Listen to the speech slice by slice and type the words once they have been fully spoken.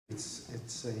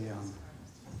It's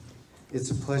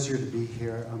a pleasure to be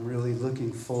here. I'm really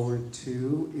looking forward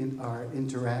to our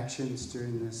interactions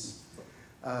during this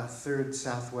third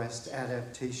Southwest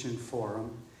Adaptation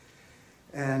Forum.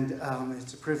 And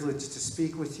it's a privilege to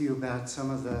speak with you about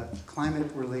some of the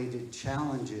climate-related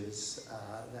challenges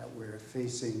that we're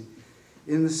facing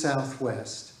in the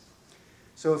Southwest.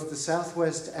 So if the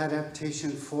Southwest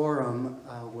Adaptation Forum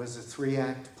was a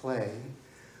three-act play,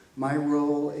 my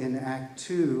role in Act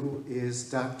 2 is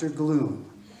Dr. Gloom.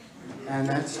 And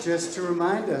that's just to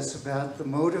remind us about the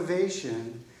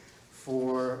motivation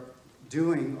for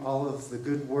doing all of the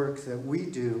good work that we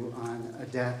do on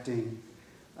adapting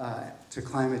to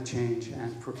climate change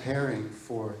and preparing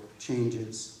for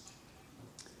changes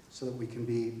so that we can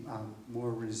be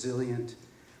more resilient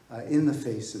in the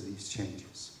face of these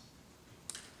changes.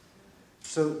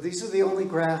 So these are the only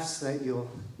graphs that you'll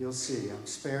see. I'm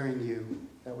sparing you.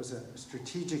 That was a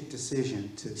strategic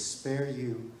decision to spare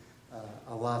you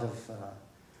a lot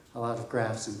of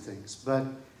graphs and things. But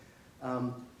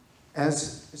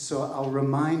so I'll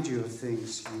remind you of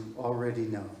things you already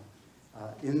know.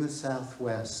 In the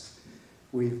Southwest,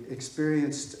 we've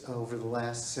experienced over the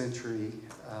last century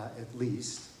at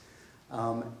least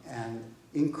an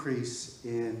increase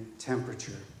in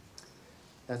temperature.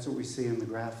 That's what we see in the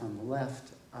graph on the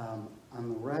left. On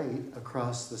the right,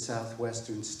 across the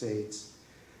southwestern states,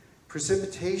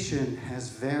 precipitation has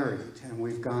varied, and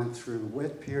we've gone through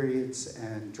wet periods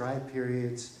and dry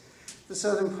periods. The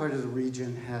southern part of the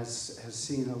region has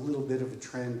seen a little bit of a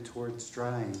trend towards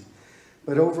drying,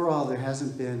 but overall there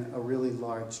hasn't been a really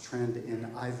large trend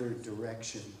in either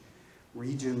direction,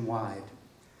 region-wide.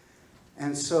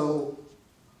 And so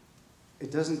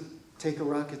it doesn't take a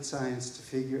rocket scientist to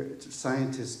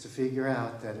figure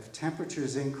out that if temperature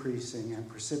is increasing and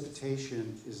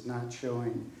precipitation is not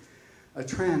showing a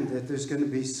trend, that there's going to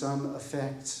be some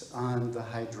effects on the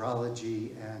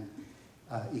hydrology and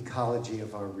ecology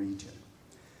of our region.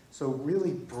 So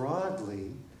really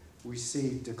broadly, we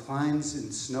see declines in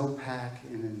snowpack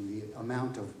and in the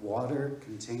amount of water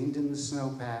contained in the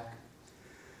snowpack,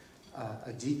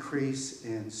 a decrease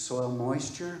in soil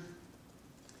moisture,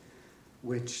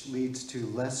 which leads to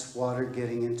less water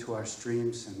getting into our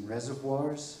streams and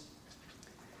reservoirs,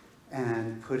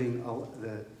 and putting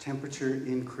the temperature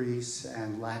increase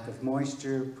and lack of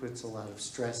moisture puts a lot of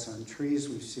stress on trees.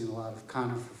 We've seen a lot of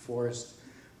conifer forest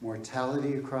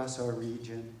mortality across our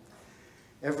region.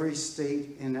 Every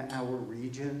state in our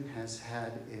region has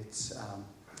had its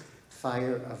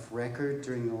fire of record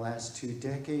during the last 2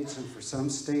 decades, and for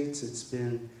some states it's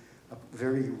been a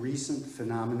very recent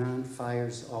phenomenon.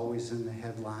 Fires always in the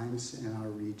headlines in our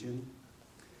region.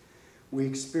 We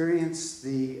experience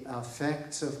the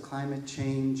effects of climate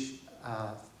change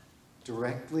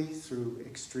directly through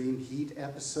extreme heat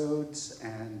episodes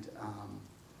and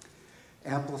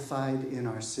amplified in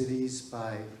our cities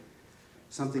by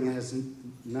something that has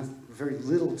very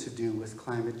little to do with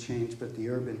climate change, but the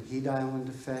urban heat island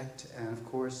effect. And of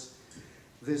course,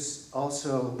 this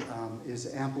also is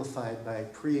amplified by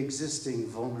pre-existing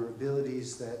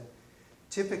vulnerabilities that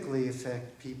typically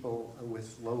affect people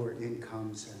with lower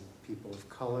incomes and people of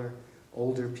color,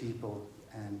 older people,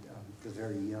 and the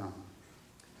very young.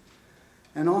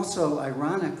 And also,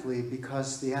 ironically,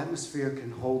 because the atmosphere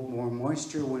can hold more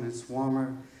moisture when it's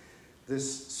warmer,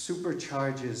 this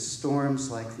supercharges storms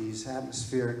like these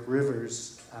atmospheric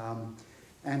rivers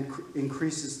and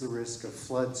increases the risk of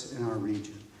floods in our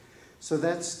region. So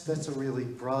that's a really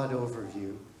broad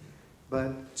overview.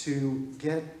 But to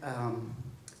get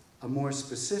a more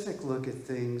specific look at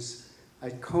things, I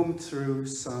combed through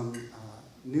some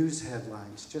news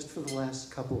headlines just for the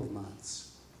last couple of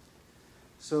months.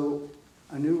 So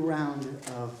a new round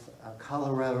of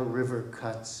Colorado River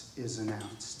cuts is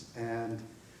announced, and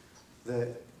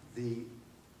we're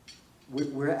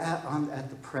at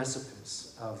the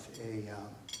precipice of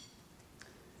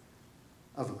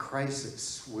a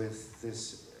crisis with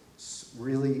this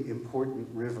really important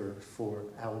river for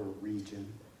our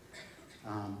region.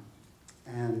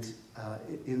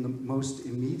 In the most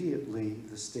immediately,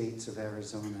 the states of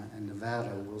Arizona and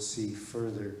Nevada will see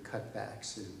further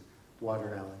cutbacks in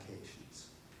water allocations.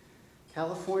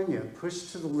 California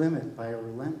pushed to the limit by a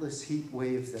relentless heat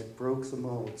wave that broke the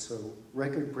mold, so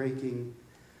record-breaking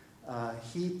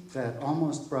heat that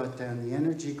almost brought down the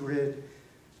energy grid.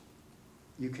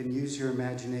 You can use your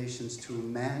imaginations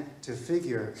to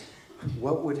figure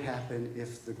what would happen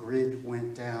if the grid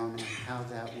went down and how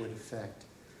that would affect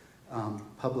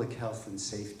public health and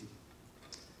safety.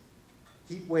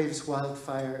 Heat waves,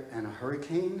 wildfire, and a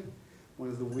hurricane, one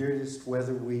of the weirdest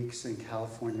weather weeks in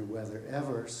California weather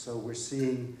ever. So we're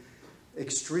seeing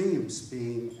extremes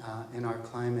being in our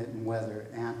climate and weather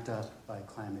amped up by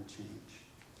climate change.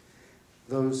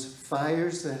 Those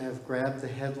fires that have grabbed the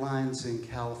headlines in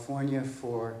California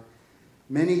for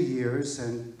many years,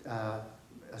 and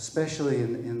especially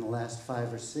in the last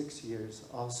 5 or 6 years,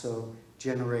 also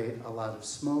generate a lot of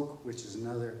smoke, which is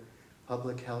another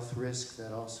public health risk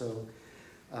that also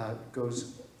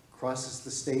crosses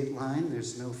the state line.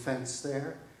 There's no fence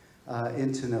there,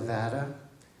 into Nevada.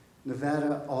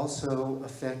 Nevada also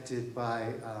affected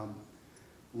by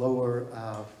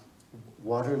lower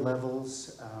water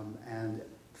levels, and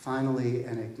finally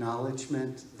an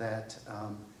acknowledgement that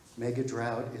mega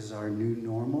drought is our new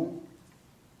normal.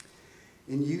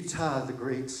 In Utah, the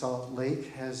Great Salt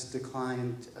Lake has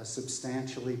declined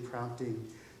substantially, prompting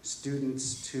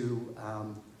students to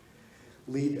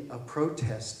lead a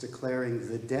protest declaring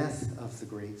the death of the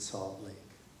Great Salt Lake.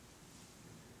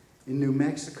 In New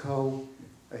Mexico,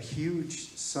 a huge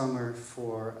summer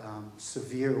for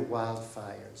severe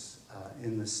wildfires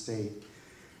in the state.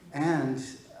 And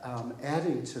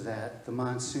adding to that, the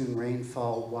monsoon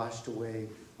rainfall washed away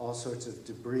all sorts of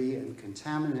debris and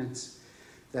contaminants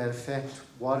that affect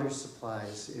water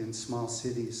supplies in small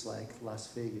cities like Las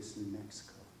Vegas, New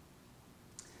Mexico.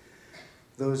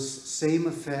 Those same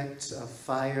effects of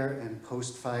fire and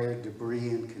post-fire debris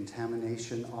and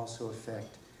contamination also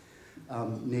affect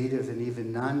native and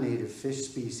even non-native fish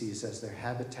species as their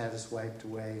habitat is wiped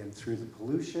away and through the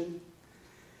pollution.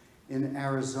 In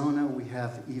Arizona, we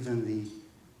have even the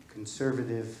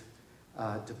conservative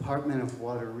Department of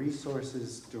Water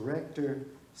Resources director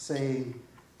saying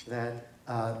that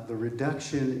the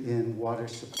reduction in water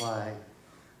supply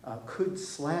could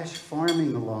slash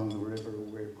farming along the river,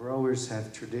 where growers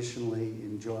have traditionally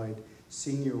enjoyed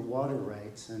senior water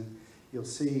rights. And you'll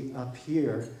see up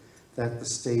here that the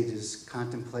state is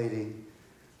contemplating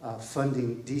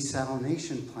funding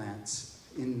desalination plants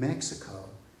in Mexico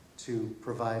to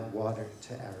provide water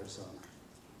to Arizona.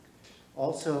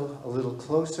 Also, a little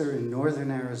closer in northern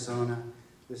Arizona,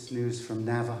 this news from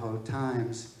Navajo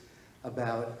Times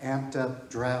about amped up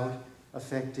drought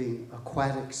affecting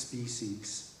aquatic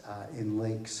species in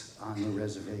lakes on the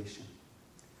reservation.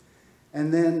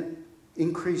 And then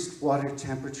increased water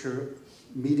temperature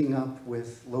meeting up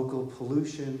with local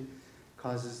pollution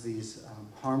causes these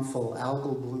harmful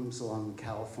algal blooms along the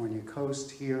California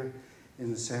coast. Here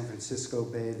in the San Francisco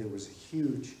Bay, there was a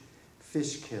huge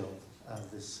fish kill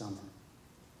this summer.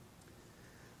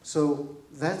 So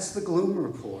that's the gloom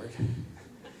report.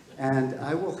 And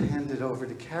I will hand it over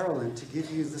to Carolyn to give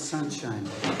you the sunshine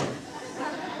report.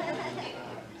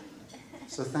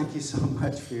 So thank you so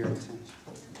much for your attention.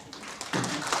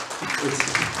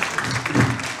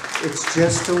 It's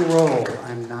just a role.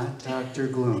 I'm not Dr.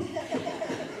 Gloom.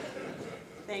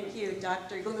 Thank you,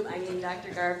 Dr. Gloom. I mean, Dr.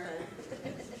 Garfin.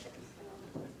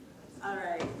 All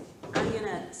right. I'm going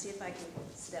to see if I can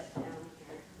step down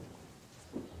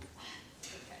here.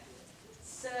 Okay.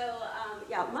 So,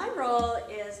 yeah, my role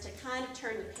is to kind of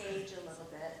turn the page a little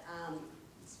bit.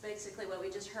 It's basically what we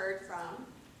just heard from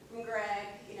Gregg.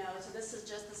 You know, so this is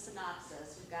just the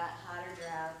synopsis. We've got hotter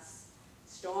droughts,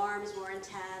 storms more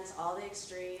intense, all the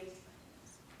extremes,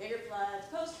 bigger floods,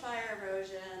 post-fire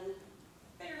erosion,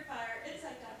 bigger fire,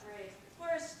 insect outbreak,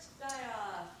 forest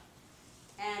die-off,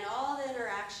 and all the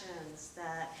interactions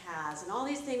that has, and all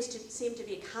these things seem to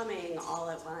be coming all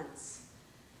at once.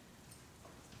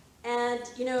 And,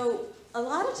 you know, a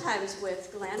lot of times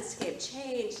with landscape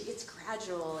change, it's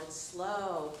gradual, it's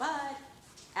slow, but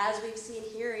as we've seen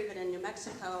here, even in New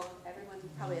Mexico, everyone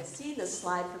probably has seen this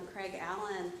slide from Craig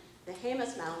Allen, the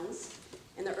Jemez Mountains,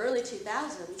 in the early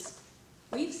 2000s,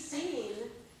 we've seen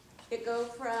it go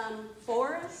from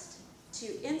forest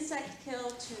to insect kill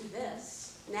to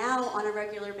this, now on a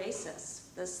regular basis,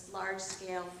 this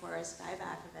large-scale forest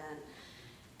dieback event.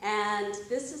 And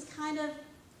this is kind of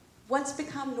what's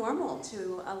become normal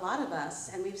to a lot of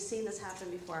us, and we've seen this happen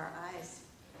before our eyes.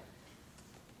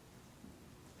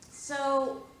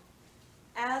 So,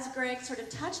 as Gregg sort of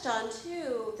touched on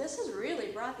too, this has really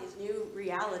brought these new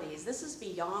realities. This is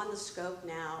beyond the scope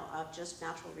now of just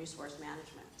natural resource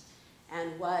management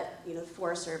and what, you know, the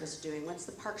Forest Service is doing, what's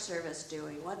the Park Service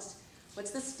doing, what's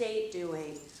the state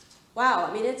doing. Wow,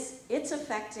 I mean, it's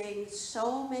affecting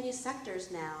so many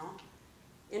sectors now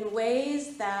in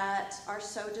ways that are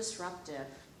so disruptive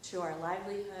to our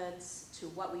livelihoods, to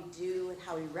what we do and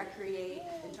how we recreate,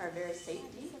 and to our very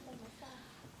safety.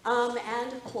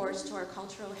 And of course, to our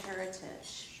cultural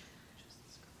heritage.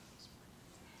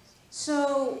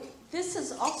 So this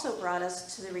has also brought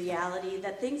us to the reality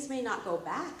that things may not go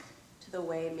back to the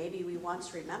way maybe we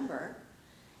once remember.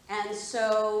 And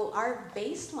so our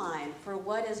baseline for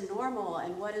what is normal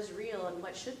and what is real and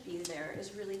what should be there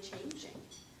is really changing.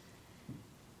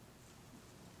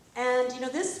 And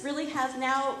this really has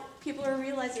now, people are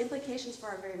realizing implications for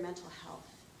our very mental health.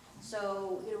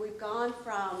 So we've gone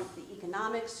from the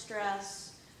economic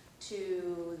stress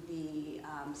to the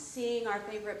seeing our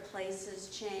favorite places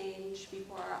change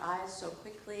before our eyes so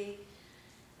quickly,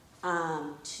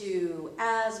 to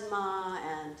asthma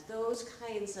and those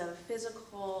kinds of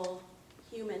physical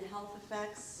human health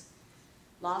effects,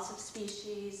 loss of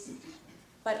species,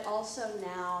 but also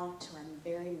now to our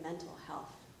very mental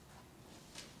health.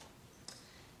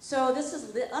 So this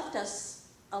has left us,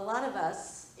 a lot of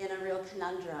us, in a real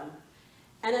conundrum.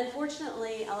 And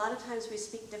unfortunately, a lot of times we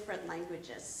speak different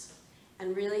languages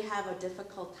and really have a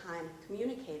difficult time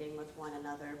communicating with one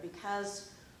another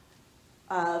because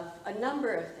of a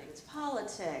number of things: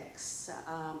 politics,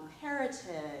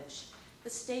 heritage, the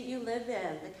state you live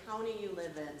in, the county you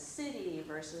live in, city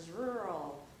versus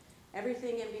rural,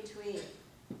 everything in between.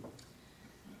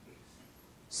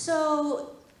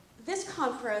 So this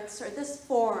conference, or this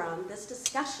forum, this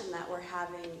discussion that we're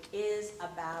having is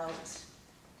about,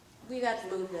 we got to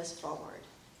move this forward.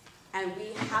 And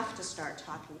we have to start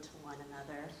talking to one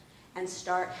another and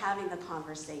start having the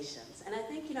conversations. And I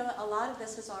think, a lot of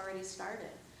this has already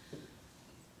started.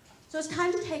 So it's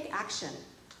time to take action.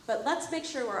 But let's make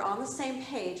sure we're on the same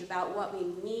page about what we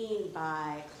mean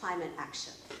by climate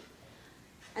action.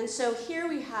 And so here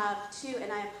we have two,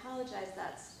 and I apologize,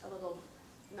 that's a little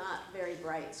not very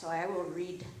bright, so I will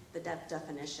read the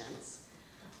definitions.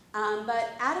 But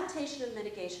adaptation and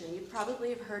mitigation, you probably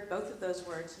have heard both of those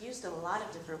words used in a lot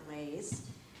of different ways.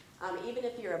 Even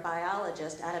if you're a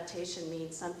biologist, adaptation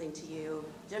means something to you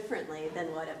differently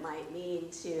than what it might mean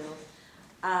to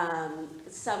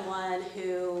someone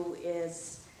who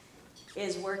is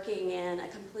working in a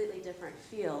completely different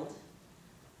field.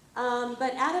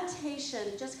 But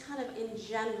adaptation, just kind of in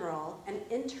general, and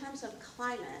in terms of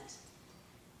climate,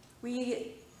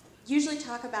 we usually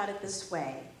talk about it this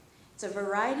way. It's a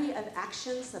variety of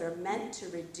actions that are meant to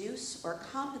reduce or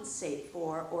compensate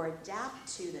for or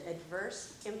adapt to the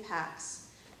adverse impacts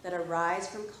that arise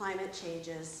from climate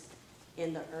changes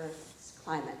in the Earth's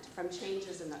climate, from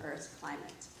changes in the Earth's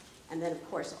climate. And then,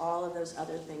 of course, all of those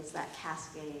other things that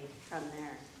cascade from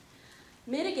there.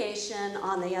 Mitigation,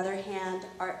 on the other hand,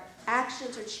 are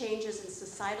actions or changes in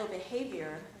societal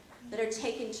behavior that are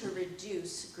taken to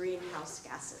reduce greenhouse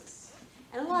gases.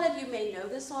 And a lot of you may know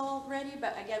this already,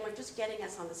 but again, we're just getting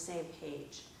us on the same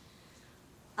page.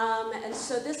 And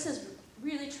so this is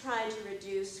really trying to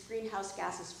reduce greenhouse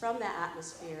gases from the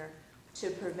atmosphere to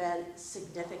prevent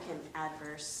significant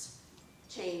adverse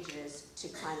changes to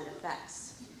climate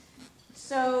effects.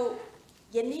 So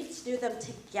you need to do them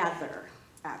together,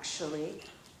 actually.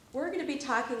 We're going to be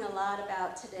talking a lot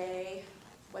about today,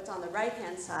 what's on the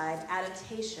right-hand side,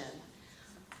 adaptation.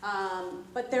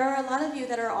 But there are a lot of you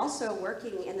that are also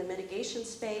working in the mitigation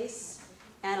space,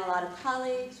 and a lot of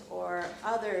colleagues or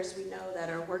others we know that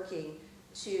are working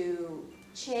to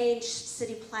change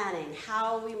city planning,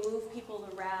 how we move people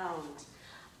around,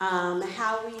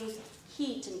 how we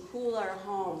heat and cool our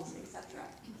homes, etc.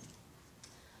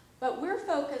 But we're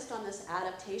focused on this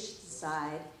adaptation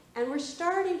side, and we're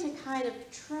starting to kind of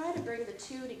try to bring the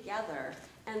two together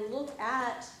and look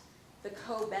at the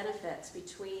co-benefits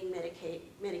between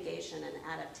mitigation and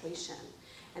adaptation.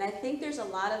 And I think there's a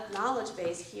lot of knowledge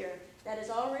base here that is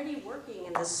already working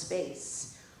in this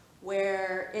space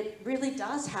where it really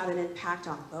does have an impact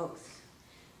on both.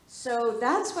 So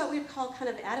that's what we call kind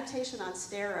of adaptation on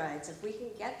steroids, if we can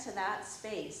get to that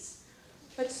space.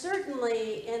 But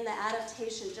certainly in the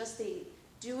adaptation, just the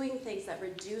doing things that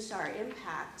reduce our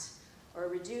impact or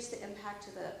reduce the impact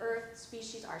to the Earth,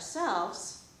 species,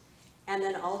 ourselves, and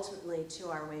then ultimately to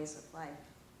our ways of life.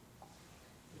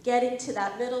 Getting to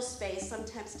that middle space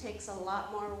sometimes takes a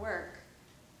lot more work,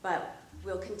 but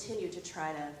we'll continue to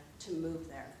try to move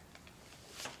there.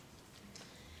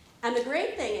 And the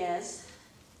great thing is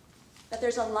that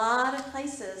there's a lot of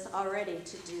places already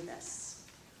to do this,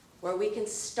 where we can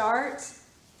start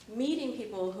meeting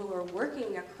people who are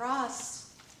working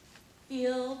across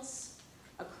fields,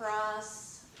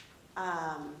 across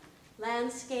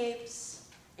landscapes,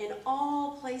 in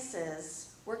all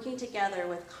places, working together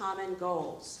with common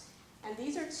goals. And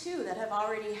these are two that have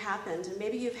already happened, and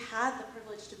maybe you've had the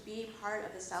privilege to be part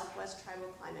of the Southwest Tribal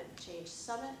Climate Change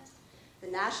Summit, the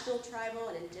National Tribal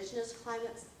and Indigenous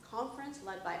Climate Conference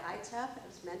led by ITEP,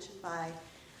 as mentioned by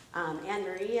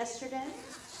Anne-Marie yesterday.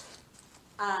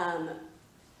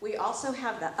 We also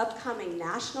have the upcoming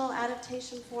National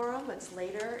Adaptation Forum, it's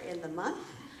later in the month,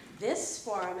 This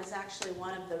forum is actually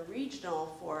one of the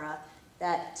regional fora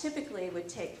that typically would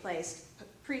take place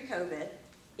pre-COVID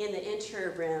in the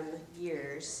interim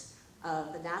years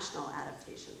of the National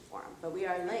Adaptation Forum. But we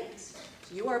are linked. So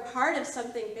you are part of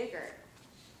something bigger.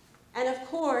 And of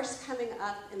course, coming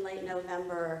up in late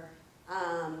November,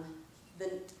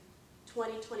 the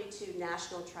 2022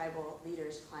 National Tribal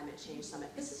Leaders Climate Change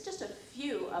Summit. This is just a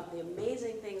few of the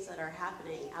amazing things that are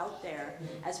happening out there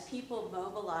as people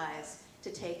mobilize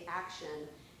to take action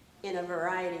in a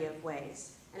variety of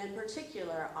ways, and in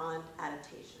particular on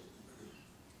adaptation.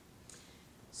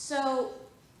 So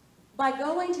by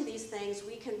going to these things,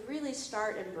 we can really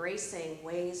start embracing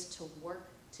ways to work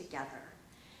together.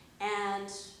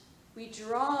 And we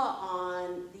draw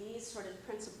on these sort of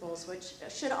principles, which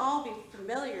should all be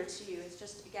familiar to you. It's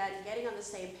just, again, getting on the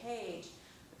same page.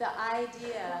 The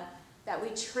idea that we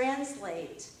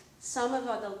translate some of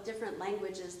the different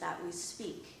languages that we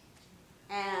speak.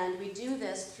 And we do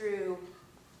this through,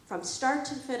 from start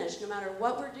to finish, no matter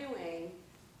what we're doing,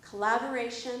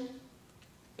 collaboration,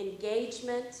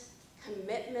 engagement,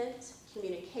 commitment,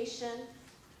 communication,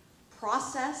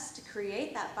 process to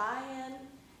create that buy-in,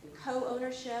 and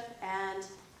co-ownership, and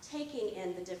taking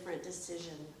in the different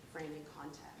decision framing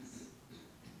contexts.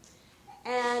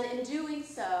 And in doing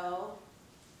so,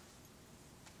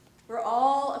 we're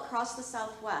all across the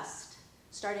Southwest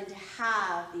starting to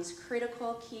have these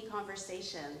critical key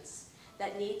conversations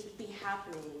that need to be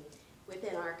happening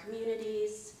within our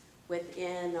communities,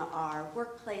 within our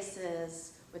workplaces,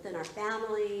 within our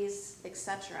families,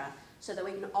 etc., so that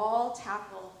we can all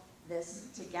tackle this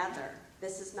together.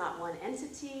 This is not one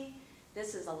entity.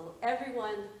 This is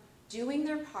everyone doing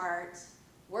their part,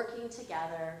 working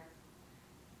together.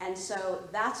 And so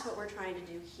that's what we're trying to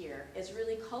do here, is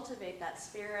really cultivate that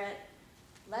spirit.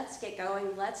 Let's get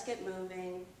going, let's get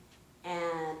moving,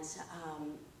 and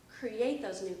create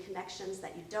those new connections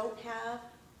that you don't have.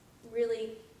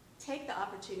 Really take the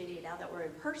opportunity, now that we're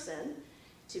in person,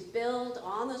 to build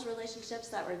on those relationships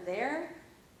that were there,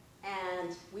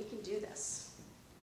 and we can do this.